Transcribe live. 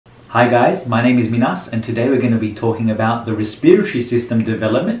Hi guys, my name is Minass and today we're going to be talking about the respiratory system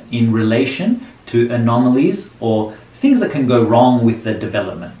development in relation to anomalies or things that can go wrong with the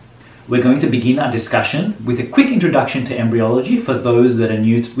development. We're going to begin our discussion with a quick introduction to embryology for those that are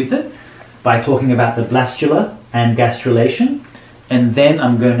new with it by talking about the blastula and gastrulation, and then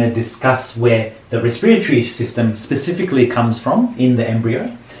I'm going to discuss where the respiratory system specifically comes from in the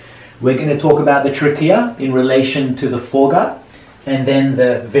embryo. We're going to talk about the trachea in relation to the foregut, and then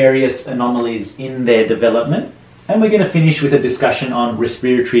the various anomalies in their development. And we're going to finish with a discussion on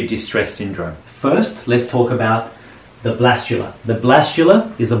respiratory distress syndrome. First, let's talk about the blastula. The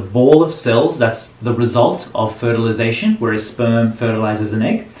blastula is a ball of cells that's the result of fertilization, where a sperm fertilizes an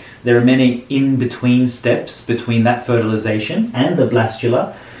egg. There are many in-between steps between that fertilization and the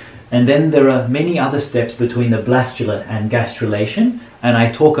blastula. And then there are many other steps between the blastula and gastrulation. And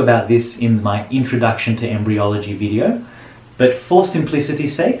I talk about this in my introduction to embryology video. But for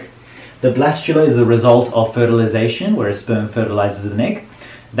simplicity's sake, the blastula is the result of fertilization, where a sperm fertilizes an egg.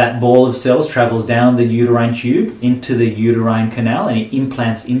 That ball of cells travels down the uterine tube into the uterine canal and it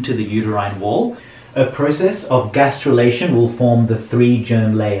implants into the uterine wall. A process of gastrulation will form the three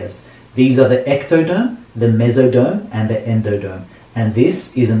germ layers. These are the ectoderm, the mesoderm, and the endoderm. And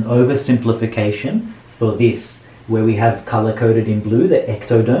this is an oversimplification for this, where we have color-coded in blue the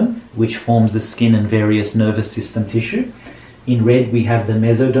ectoderm, which forms the skin and various nervous system tissue. In red, we have the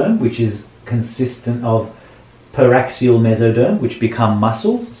mesoderm, which is consistent of paraxial mesoderm, which become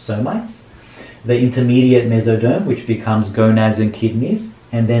muscles, somites, the intermediate mesoderm, which becomes gonads and kidneys,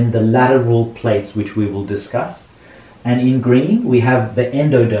 and then the lateral plates, which we will discuss. And in green, we have the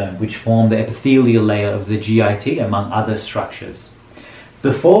endoderm, which form the epithelial layer of the GIT, among other structures.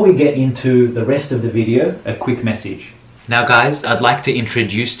 Before we get into the rest of the video, a quick message. Now guys, I'd like to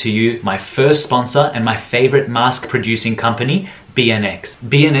introduce to you my first sponsor and my favorite mask producing company, BNX.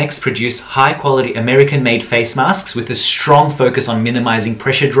 BNX produce high quality American made face masks with a strong focus on minimizing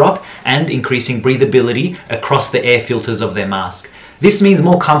pressure drop and increasing breathability across the air filters of their mask. This means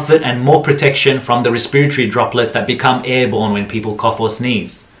more comfort and more protection from the respiratory droplets that become airborne when people cough or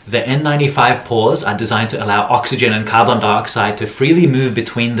sneeze. The N95 pores are designed to allow oxygen and carbon dioxide to freely move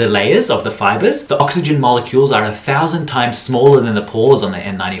between the layers of the fibers. The oxygen molecules are 1,000 times smaller than the pores on the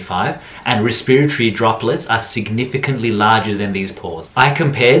N95, and respiratory droplets are significantly larger than these pores. I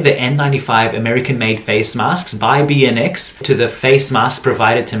compared the N95 American-made face masks by BNX to the face mask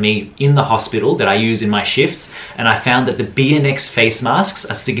provided to me in the hospital that I use in my shifts, and I found that the BNX face masks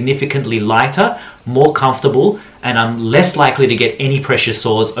are significantly lighter, more comfortable, and I'm less likely to get any pressure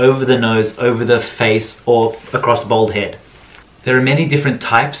sores over the nose, over the face, or across bald head. There are many different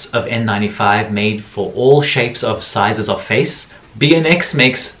types of N95 made for all shapes of sizes of face. BNX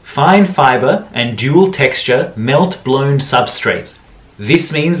makes fine fiber and dual texture melt-blown substrates.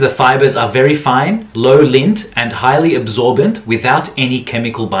 This means the fibers are very fine, low lint, and highly absorbent without any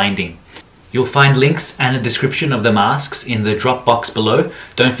chemical binding. You'll find links and a description of the masks in the drop box below.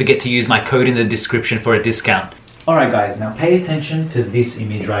 Don't forget to use my code in the description for a discount. Alright guys, now pay attention to this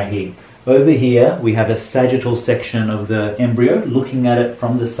image right here. Over here we have a sagittal section of the embryo, looking at it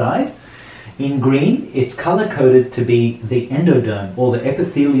from the side. In green, it's color-coded to be the endoderm, or the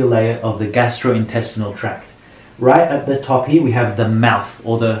epithelial layer of the gastrointestinal tract. Right at the top here we have the mouth,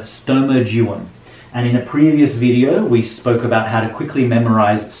 or the stomoduum. And in a previous video, we spoke about how to quickly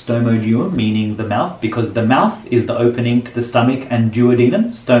memorize stomoduum, meaning the mouth, because the mouth is the opening to the stomach and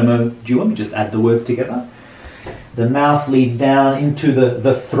duodenum, stomoduum, just add the words together. The mouth leads down into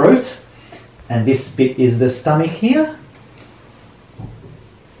the throat, and this bit is the stomach here.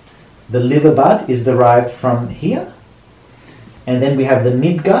 The liver bud is derived from here. And then we have the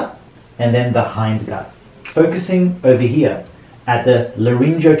midgut, and then the hindgut. Focusing over here at the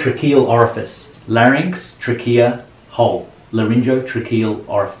laryngotracheal orifice. Larynx, trachea, hole. Laryngotracheal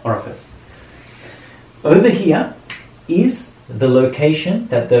orifice. Over here is the location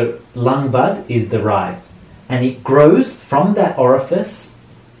that the lung bud is derived, and it grows from that orifice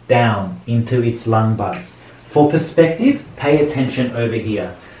down into its lung buds. For perspective, pay attention over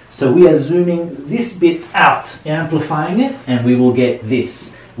here. So we are zooming this bit out, amplifying it, and we will get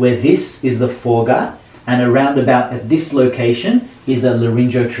this, where this is the foregut, and around about at this location is a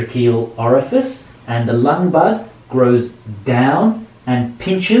laryngotracheal orifice, and the lung bud grows down and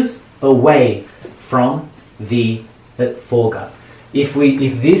pinches away from the foregut. If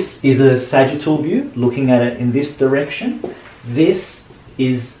this is a sagittal view, looking at it in this direction, this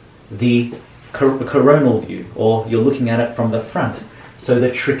is the coronal view, or you're looking at it from the front. So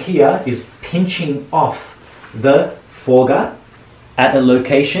the trachea is pinching off the foregut at a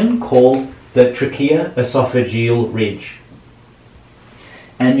location called the tracheoesophageal ridge.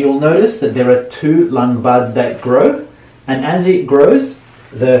 and you'll notice that there are two lung buds that grow, and as it grows,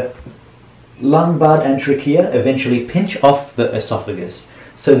 the lung bud and trachea eventually pinch off the esophagus.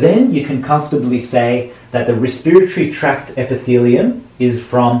 So then you can comfortably say that the respiratory tract epithelium is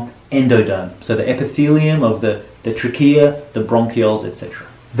from endoderm. So the epithelium of the trachea, the bronchioles, etc.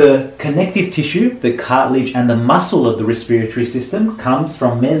 The connective tissue, the cartilage and the muscle of the respiratory system comes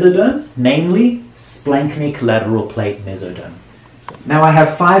from mesoderm, namely splanchnic lateral plate mesoderm. Now I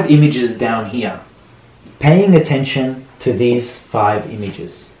have 5 images down here. Paying attention to these 5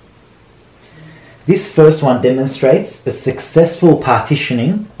 images. This first one demonstrates a successful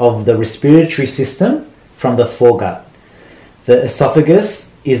partitioning of the respiratory system from the foregut. The esophagus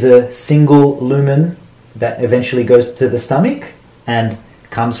is a single lumen that eventually goes to the stomach and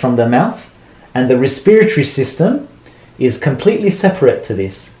comes from the mouth, and the respiratory system is completely separate to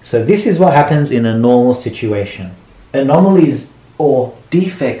this. So this is what happens in a normal situation. Anomalies or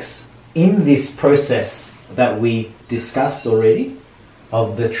defects in this process that we discussed already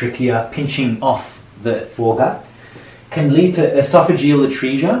of the trachea pinching off the foregut can lead to esophageal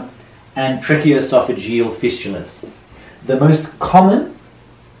atresia and tracheoesophageal fistulas. The most common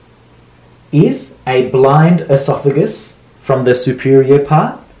is a blind esophagus from the superior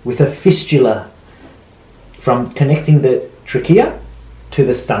part with a fistula from connecting the trachea to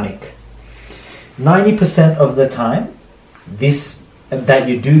the stomach. 90% of the time that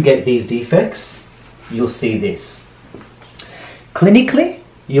you do get these defects, you'll see this. Clinically,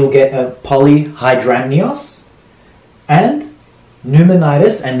 you'll get a polyhydramnios and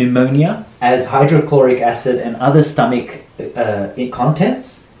pneumonitis and pneumonia as hydrochloric acid and other stomach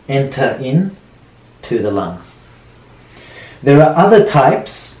contents enter into the lungs. There are other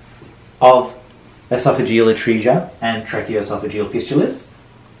types of esophageal atresia and tracheoesophageal fistulas.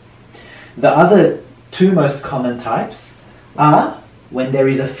 The other 2 most common types are when there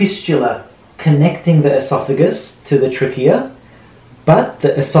is a fistula connecting the esophagus to the trachea, but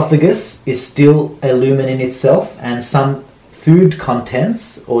the esophagus is still a lumen in itself, and some food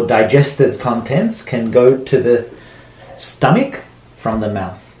contents or digested contents can go to the stomach from the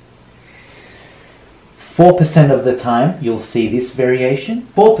mouth. 4% of the time you'll see this variation.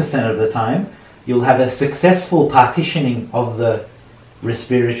 4% of the time you'll have a successful partitioning of the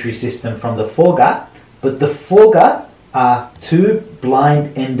respiratory system from the foregut, but the foregut are 2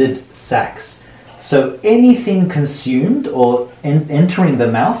 blind-ended sacs. So anything consumed or entering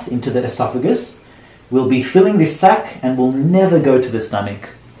the mouth into the esophagus will be filling this sac and will never go to the stomach.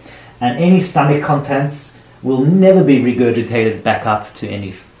 And any stomach contents will never be regurgitated back up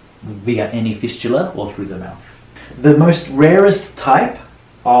to via any fistula or through the mouth. The most rarest type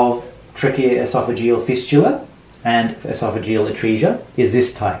of tracheoesophageal fistula and esophageal atresia is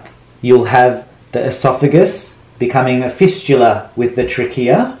this type. You'll have the esophagus becoming a fistula with the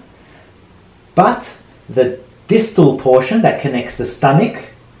trachea, but the distal portion that connects the stomach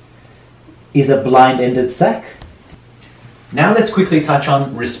is a blind-ended sac. Now let's quickly touch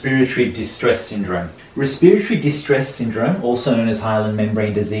on respiratory distress syndrome. Respiratory distress syndrome, also known as hyaline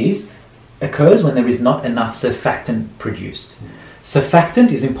membrane disease, occurs when there is not enough surfactant produced.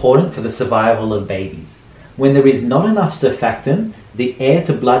 Surfactant is important for the survival of babies. When there is not enough surfactant, the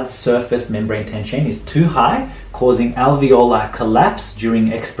air-to-blood surface membrane tension is too high, causing alveolar collapse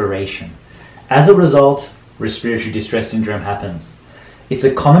during expiration. As a result, respiratory distress syndrome happens. It's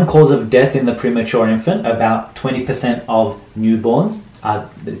a common cause of death in the premature infant. About 20% of newborns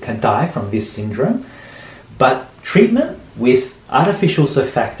can die from this syndrome. But treatment with artificial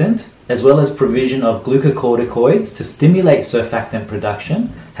surfactant, as well as provision of glucocorticoids to stimulate surfactant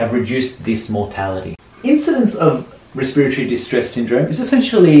production, have reduced this mortality. Incidence of respiratory distress syndrome is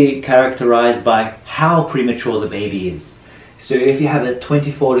essentially characterized by how premature the baby is. So if you have a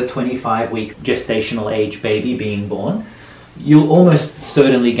 24 to 25 week gestational age baby being born, you'll almost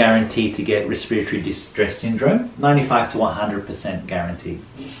certainly guarantee to get respiratory distress syndrome, 95 to 100% guaranteed.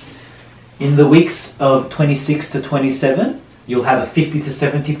 In the weeks of 26 to 27, you'll have a 50 to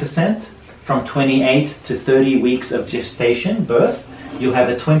 70%. From 28 to 30 weeks of gestation, birth, you'll have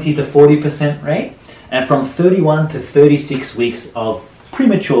a 20 to 40% rate. And from 31 to 36 weeks of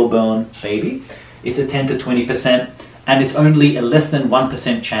premature born baby, it's a 10 to 20%, and it's only a less than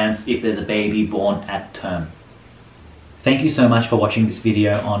 1% chance if there's a baby born at term. Thank you so much for watching this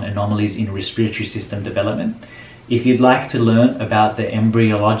video on anomalies in respiratory system development. If you'd like to learn about the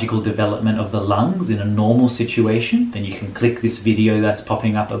embryological development of the lungs in a normal situation, then you can click this video that's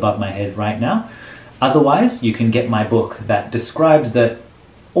popping up above my head right now. Otherwise, you can get my book that describes the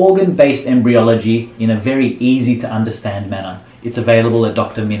organ-based embryology in a very easy to understand manner. It's available at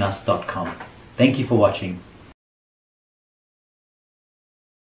drminass.com. Thank you for watching.